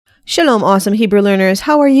Shalom, awesome Hebrew learners.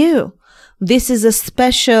 How are you? This is a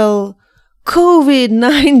special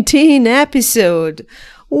COVID-19 episode.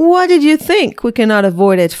 What did you think? We cannot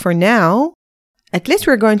avoid it for now. At least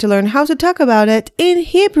we're going to learn how to talk about it in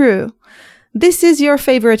Hebrew. This is your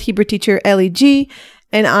favorite Hebrew teacher, Ellie G,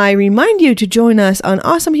 and I remind you to join us on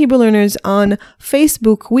Awesome Hebrew Learners on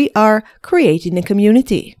Facebook. We are creating a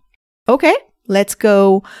community. Okay, let's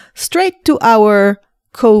go straight to our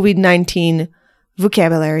COVID-19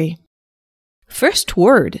 vocabulary. First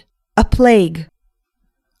word, a plague.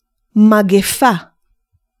 Magefa.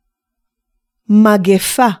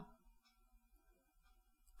 Magefa.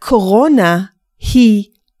 Corona hi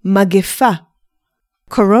magefa.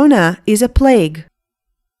 Corona is a plague.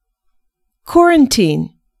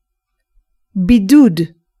 Quarantine.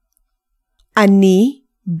 Bidud. Ani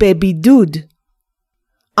bebidud.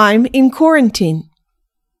 I'm in quarantine.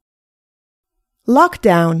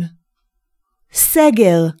 Lockdown.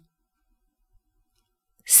 Segel.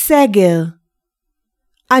 Segel.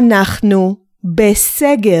 אנחנו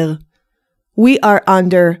בסגר. We are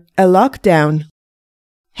under a lockdown.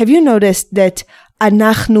 Have you noticed that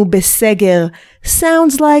אנחנו בסגר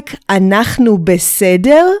sounds like אנחנו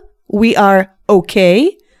בסדר? We are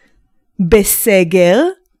okay.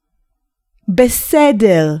 בסגר.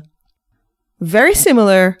 בסדר. Very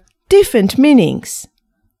similar, different meanings.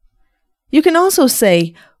 You can also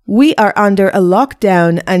say, we are under a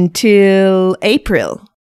lockdown until April.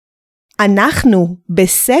 אנחנו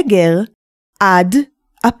בסגר עד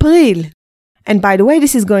אפריל. And by the way,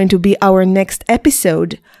 this is going to be our next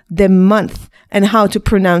episode, the month, and how to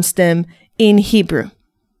pronounce them in Hebrew.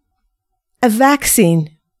 A vaccine.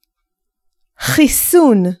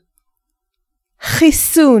 חיסון.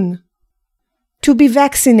 חיסון. To be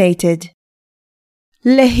vaccinated.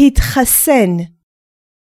 להתחסן.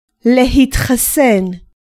 להתחסן.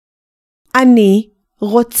 אני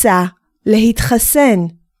רוצה להתחסן.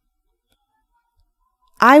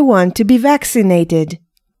 I want to be vaccinated.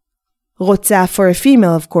 רוצה for a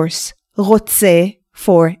female, of course. רוצה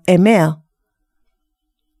for a male.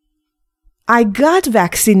 I got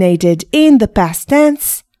vaccinated in the past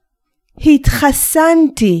tense.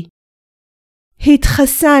 התחסנתי.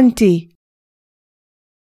 התחסנתי.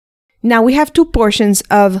 Now we have two portions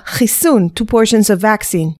of חיסון, two portions of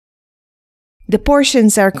vaccine. The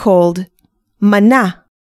portions are called מנה.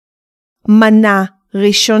 מנה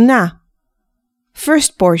ראשונה.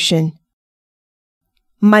 First portion.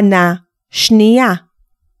 מנה שנייה.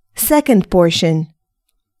 Second portion.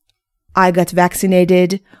 I got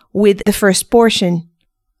vaccinated with the first portion.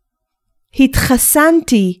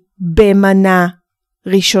 התחסנתי במנה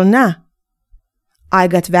ראשונה. I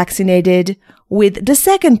got vaccinated with the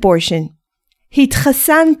second portion.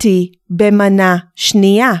 התחסנתי במנה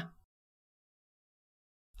שנייה.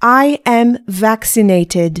 I am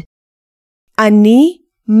vaccinated. אני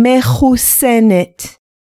מחוסנת.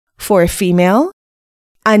 For a female.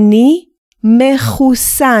 אני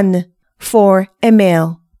מחוסן. For a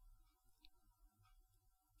male.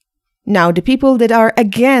 Now the people that are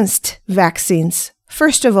against vaccines,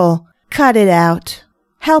 first of all, cut it out.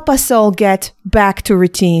 Help us all get back to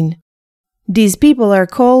routine. These people are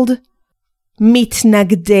called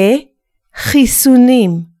מתנגדי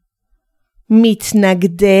חיסונים.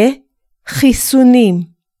 מתנגדי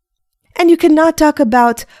חיסונים. And you cannot talk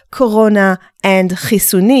about corona and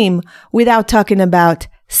חיסונים without talking about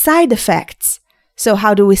side effects. So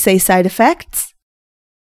how do we say side effects?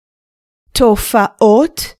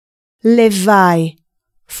 תופעות לוואי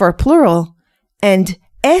for plural, and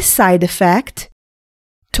a side effect,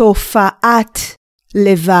 תופעת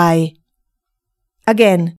לוואי.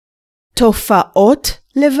 Again, תופעות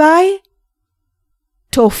לוואי,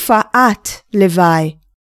 תופעת לוואי.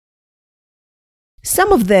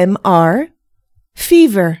 Some of them are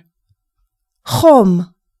fever, חום,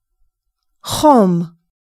 חום,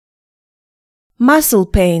 muscle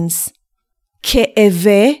pains,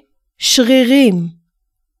 כאבי שרירים,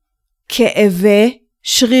 כאבי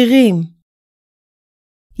שרירים.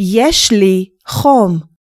 יש לי חום.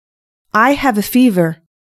 I have a fever.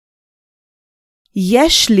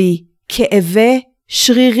 יש לי כאבי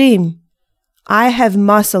שרירים. I have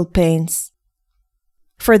muscle pains.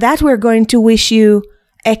 For that, we're going to wish you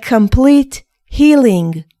a complete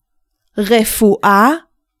healing. רפואה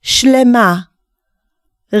שלמה.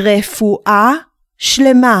 רפואה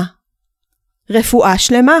שלמה. רפואה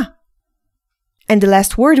שלמה. And the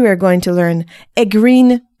last word we are going to learn, a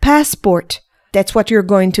green passport. That's what you're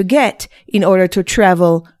going to get in order to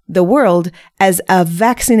travel the world as a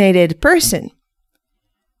vaccinated person.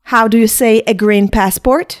 How do you say a green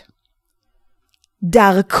passport?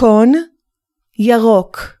 דרכון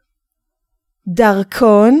ירוק.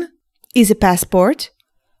 דרכון is a passport.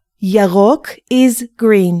 ירוק is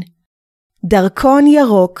green. דרכון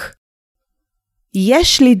ירוק.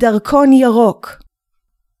 יש לי דרכון ירוק.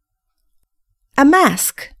 A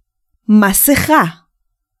mask. מסכה.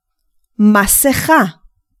 מסכה.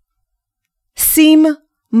 שים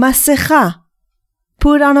מסכה.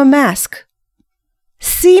 Put on a mask.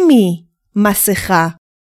 שימי מסכה.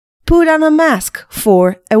 Put on a mask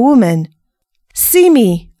for a woman.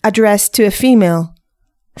 שימי addressed to a female.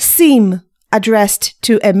 שים addressed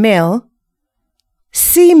to a male.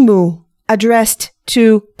 שימו addressed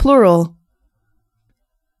to plural.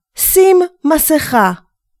 שים מסכה.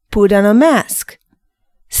 Put on a mask.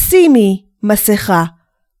 שימי מסכה.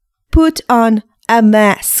 Put on a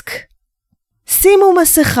mask. שימו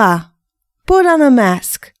מסכה. Put on a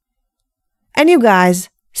mask. And you guys,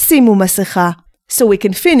 שימו מסכה, so we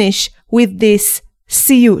can finish with this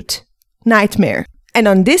סיוט, nightmare. And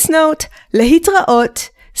on this note, להתראות.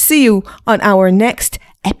 See you on our next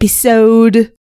episode.